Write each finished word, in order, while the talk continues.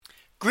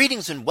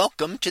Greetings and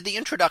welcome to the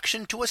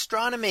introduction to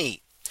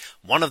astronomy.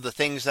 One of the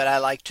things that I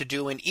like to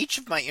do in each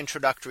of my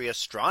introductory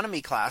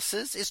astronomy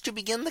classes is to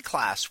begin the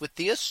class with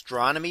the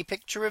astronomy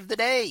picture of the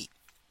day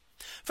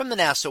from the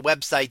NASA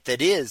website,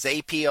 that is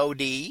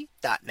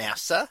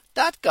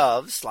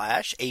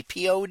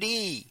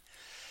apod.nasa.gov/apod.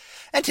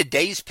 And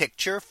today's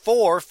picture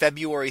for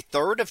February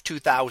 3rd of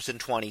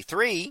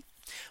 2023.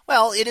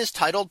 Well, it is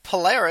titled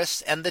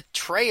Polaris and the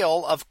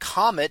Trail of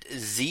Comet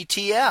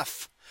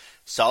ZTF.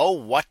 So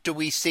what do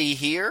we see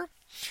here?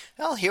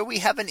 Well, here we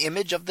have an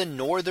image of the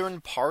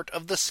northern part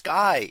of the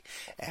sky,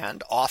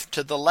 and off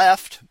to the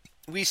left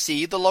we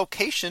see the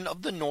location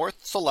of the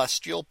North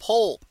Celestial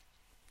Pole.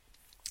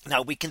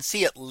 Now we can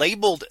see it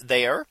labeled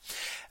there,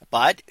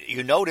 but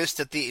you notice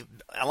that the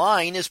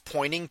line is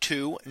pointing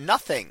to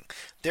nothing.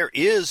 There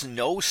is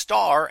no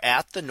star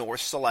at the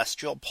North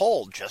Celestial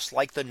Pole, just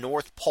like the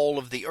North Pole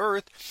of the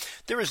Earth.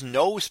 There is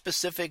no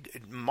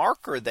specific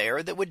marker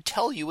there that would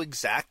tell you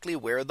exactly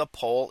where the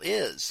pole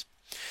is.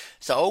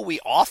 So we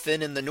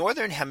often in the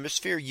northern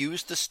hemisphere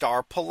use the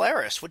star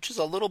Polaris, which is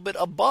a little bit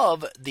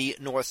above the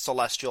North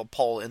Celestial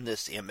Pole in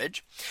this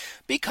image,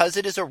 because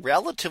it is a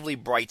relatively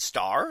bright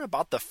star,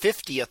 about the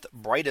 50th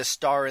brightest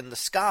star in the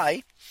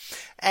sky,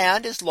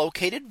 and is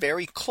located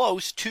very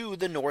close to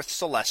the North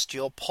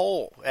Celestial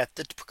Pole at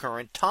the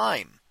current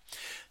time.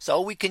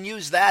 So we can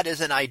use that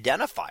as an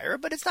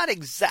identifier, but it's not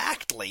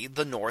exactly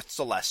the North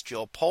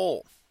Celestial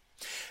Pole.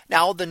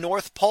 Now the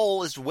North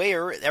Pole is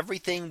where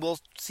everything will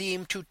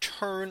seem to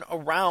turn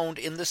around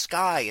in the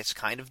sky. It's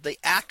kind of the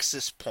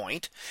axis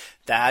point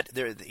that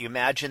you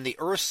imagine the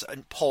Earth's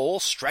pole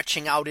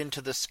stretching out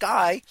into the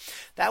sky.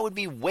 That would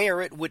be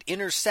where it would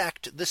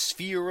intersect the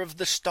sphere of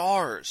the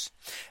stars.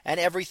 And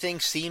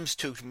everything seems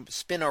to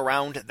spin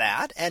around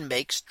that and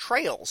makes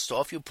trails. So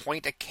if you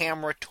point a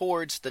camera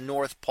towards the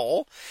North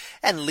Pole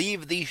and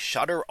leave the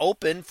shutter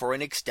open for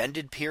an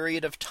extended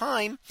period of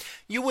time,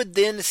 you would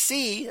then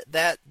see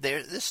that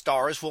the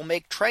stars will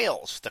make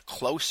trails. The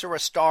closer a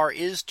star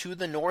is to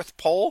the North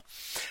Pole,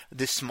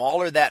 the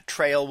smaller that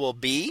trail will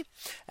be.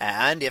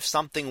 And if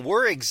something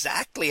were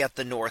exactly at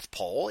the North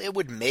Pole, it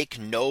would make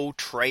no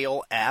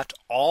trail at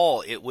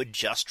all. It would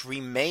just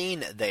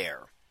remain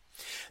there.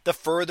 The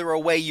further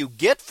away you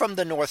get from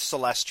the North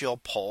Celestial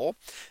Pole,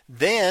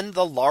 then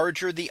the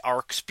larger the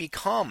arcs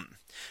become.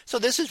 So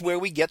this is where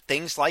we get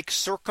things like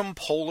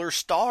circumpolar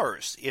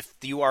stars. If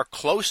you are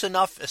close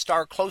enough, a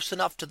star close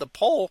enough to the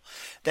pole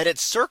that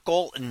its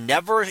circle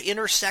never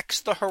intersects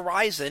the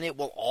horizon, it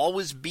will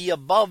always be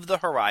above the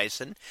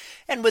horizon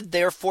and would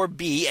therefore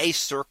be a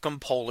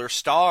circumpolar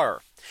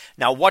star.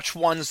 Now, which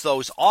ones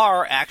those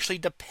are actually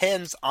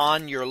depends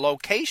on your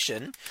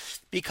location,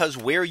 because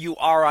where you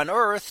are on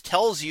Earth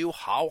tells you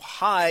how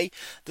high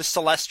the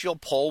celestial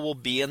pole will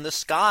be in the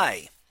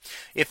sky.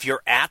 If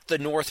you're at the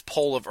North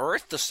Pole of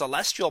Earth, the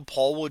celestial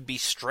pole would be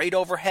straight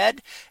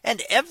overhead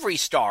and every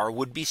star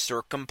would be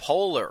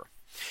circumpolar.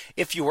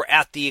 If you were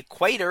at the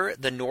equator,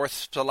 the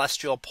North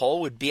Celestial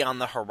Pole would be on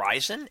the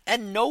horizon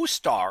and no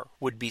star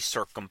would be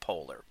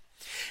circumpolar.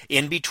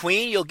 In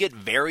between, you'll get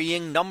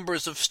varying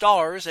numbers of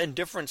stars and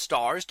different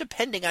stars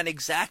depending on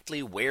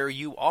exactly where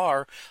you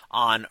are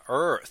on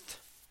Earth.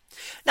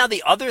 Now,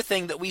 the other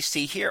thing that we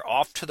see here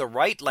off to the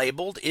right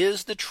labeled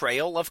is the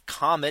trail of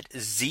Comet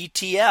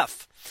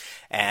ZTF.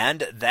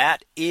 And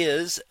that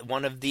is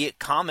one of the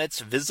comets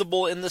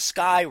visible in the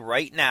sky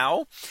right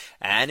now.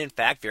 And in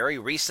fact, very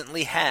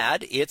recently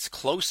had its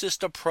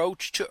closest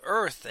approach to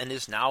Earth and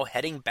is now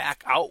heading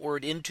back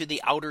outward into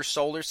the outer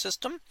solar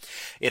system.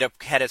 It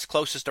had its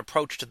closest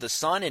approach to the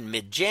sun in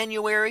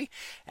mid-January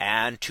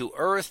and to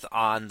Earth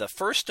on the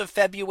 1st of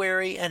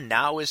February, and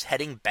now is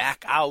heading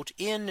back out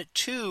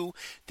into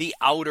the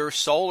outer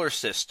solar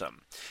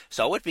system.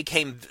 So it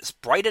became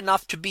bright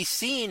enough to be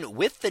seen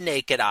with the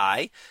naked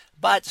eye,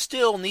 but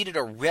still needed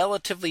a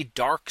relatively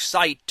dark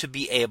sight to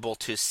be able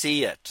to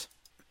see it.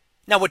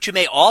 Now, what you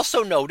may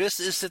also notice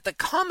is that the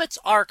comet's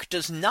arc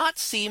does not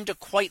seem to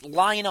quite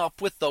line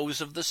up with those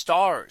of the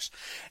stars.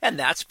 And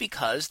that's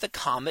because the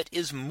comet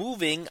is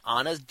moving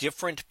on a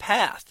different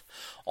path.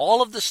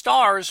 All of the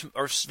stars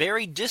are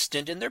very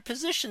distant and their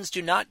positions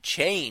do not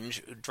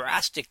change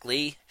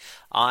drastically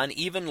on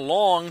even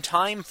long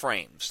time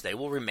frames. They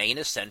will remain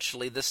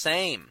essentially the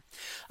same.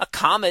 A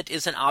comet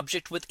is an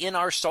object within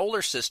our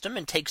solar system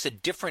and takes a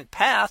different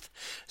path,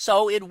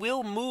 so it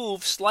will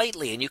move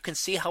slightly, and you can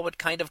see how it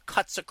kind of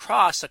cuts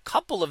across a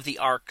couple of the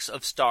arcs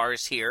of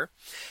stars here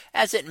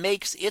as it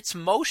makes its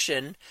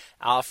motion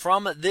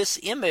from this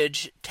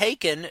image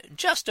taken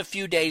just a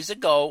few days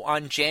ago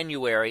on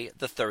January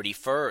the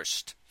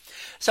 31st.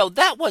 So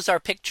that was our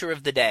picture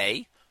of the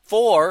day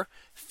for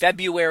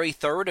February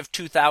 3rd of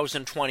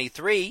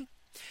 2023.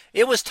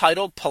 It was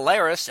titled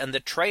Polaris and the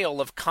Trail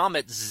of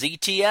Comet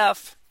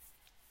ZTF.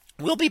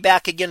 We'll be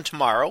back again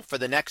tomorrow for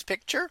the next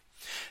picture.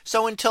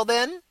 So until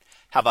then,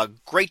 have a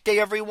great day,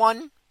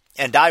 everyone,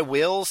 and I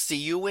will see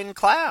you in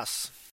class.